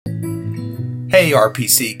Hey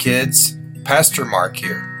RPC kids, Pastor Mark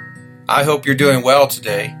here. I hope you're doing well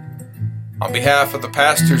today. On behalf of the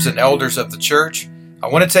pastors and elders of the church, I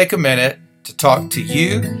want to take a minute to talk to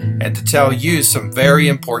you and to tell you some very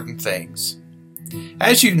important things.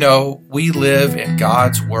 As you know, we live in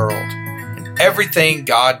God's world, and everything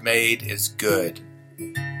God made is good.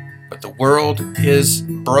 But the world is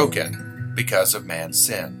broken because of man's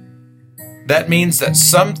sin. That means that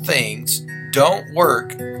some things don't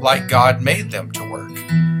work like God made them to work.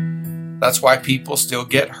 That's why people still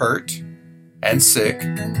get hurt and sick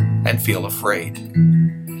and feel afraid.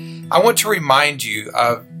 I want to remind you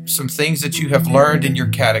of some things that you have learned in your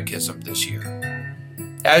catechism this year.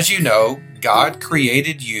 As you know, God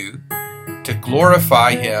created you to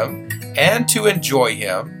glorify Him and to enjoy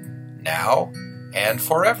Him now and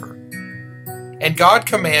forever. And God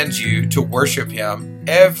commands you to worship Him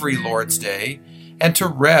every Lord's Day and to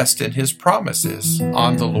rest in His promises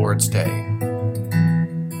on the Lord's Day.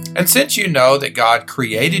 And since you know that God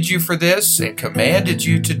created you for this and commanded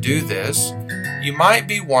you to do this, you might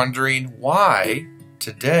be wondering why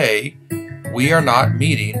today we are not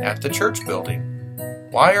meeting at the church building.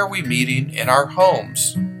 Why are we meeting in our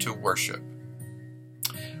homes to worship?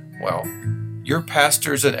 Well, your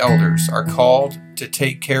pastors and elders are called to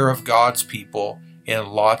take care of God's people in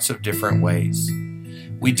lots of different ways.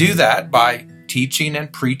 We do that by teaching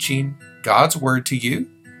and preaching God's word to you,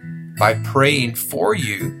 by praying for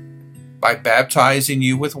you, by baptizing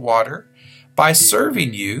you with water, by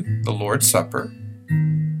serving you the Lord's Supper,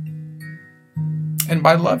 and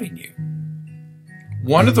by loving you.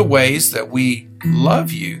 One of the ways that we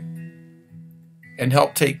love you and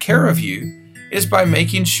help take care of you is by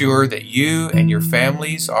making sure that you and your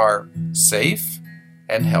families are safe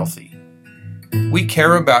and healthy. We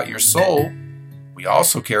care about your soul. We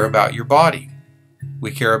also care about your body.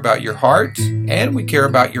 We care about your heart, and we care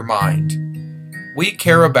about your mind. We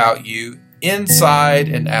care about you inside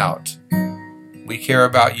and out. We care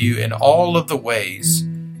about you in all of the ways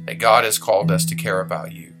that God has called us to care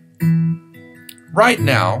about you. Right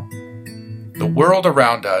now, the world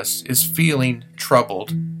around us is feeling troubled,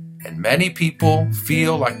 and many people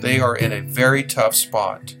feel like they are in a very tough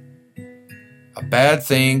spot. A bad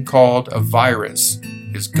thing called a virus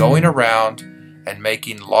is going around and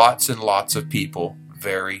making lots and lots of people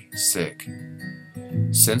very sick.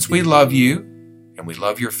 Since we love you, and we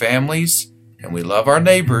love your families, and we love our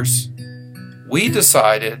neighbors, we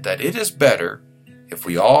decided that it is better if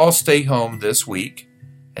we all stay home this week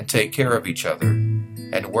and take care of each other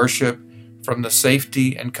and worship from the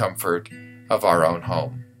safety and comfort of our own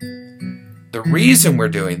home. The reason we're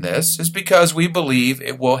doing this is because we believe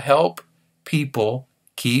it will help people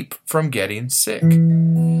keep from getting sick.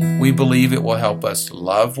 We believe it will help us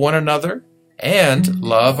love one another and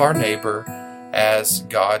love our neighbor as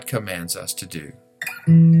God commands us to do.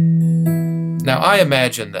 Now, I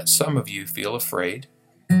imagine that some of you feel afraid.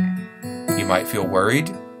 You might feel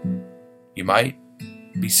worried. You might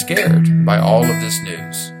be scared by all of this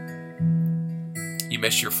news. You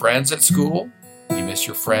miss your friends at school. You miss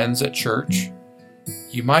your friends at church.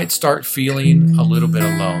 You might start feeling a little bit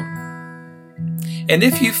alone. And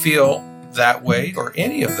if you feel that way or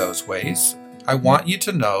any of those ways, I want you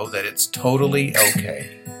to know that it's totally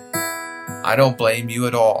okay. I don't blame you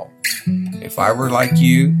at all. If I were like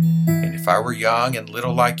you, and if I were young and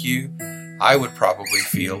little like you, I would probably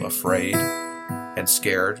feel afraid and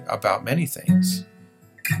scared about many things.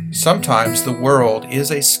 Sometimes the world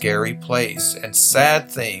is a scary place and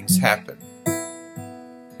sad things happen.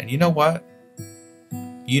 And you know what?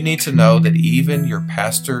 You need to know that even your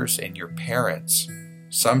pastors and your parents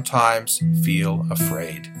sometimes feel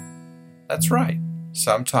afraid. That's right.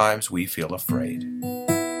 Sometimes we feel afraid.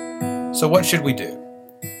 So what should we do?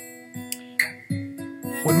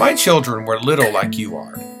 When my children were little like you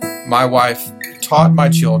are, my wife taught my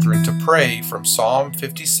children to pray from Psalm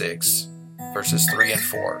 56, verses 3 and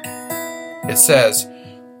 4. It says,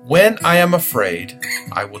 "When I am afraid,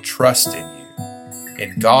 I will trust in you.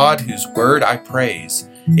 In God, whose word I praise,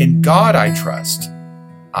 in God I trust.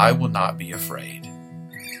 I will not be afraid."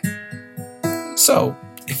 So,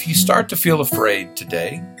 if you start to feel afraid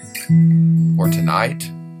today, or tonight,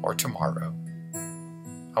 or tomorrow,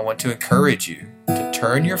 I want to encourage you to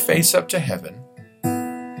turn your face up to heaven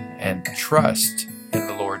and trust in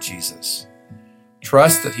the Lord Jesus.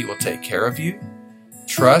 Trust that He will take care of you.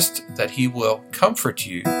 Trust that He will comfort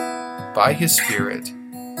you by His Spirit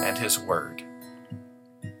and His Word.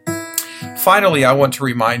 Finally, I want to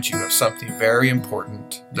remind you of something very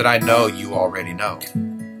important that I know you already know.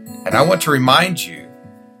 And I want to remind you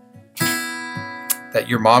that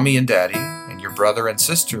your mommy and daddy and your brother and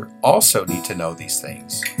sister also need to know these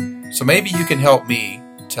things. So maybe you can help me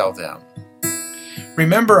tell them.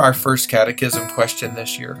 Remember our first catechism question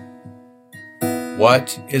this year?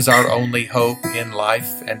 What is our only hope in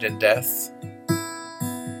life and in death?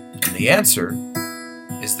 And the answer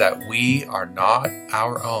is that we are not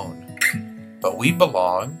our own, but we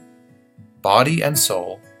belong, body and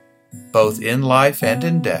soul, both in life and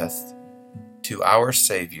in death, to our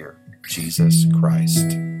Savior, Jesus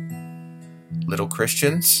Christ. Little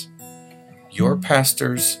Christians, your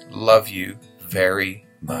pastors love you very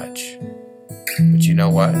much. But you know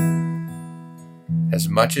what? As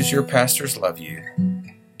much as your pastors love you,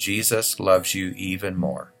 Jesus loves you even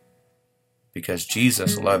more. Because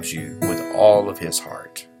Jesus loves you with all of his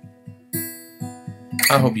heart.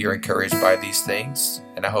 I hope you're encouraged by these things,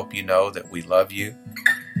 and I hope you know that we love you,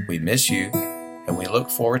 we miss you, and we look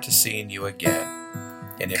forward to seeing you again.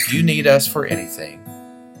 And if you need us for anything,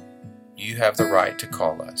 you have the right to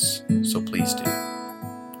call us, so please do.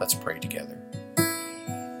 Let's pray together.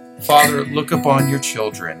 Father, look upon your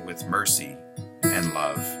children with mercy and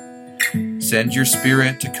love. Send your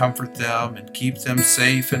Spirit to comfort them and keep them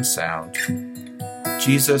safe and sound.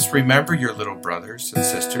 Jesus, remember your little brothers and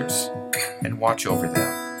sisters and watch over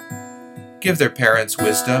them. Give their parents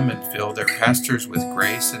wisdom and fill their pastors with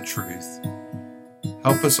grace and truth.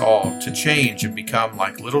 Help us all to change and become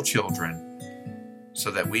like little children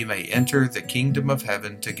so that we may enter the kingdom of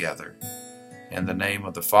heaven together. In the name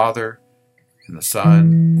of the Father, and the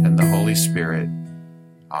Son, and the Holy Spirit.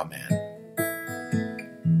 Amen.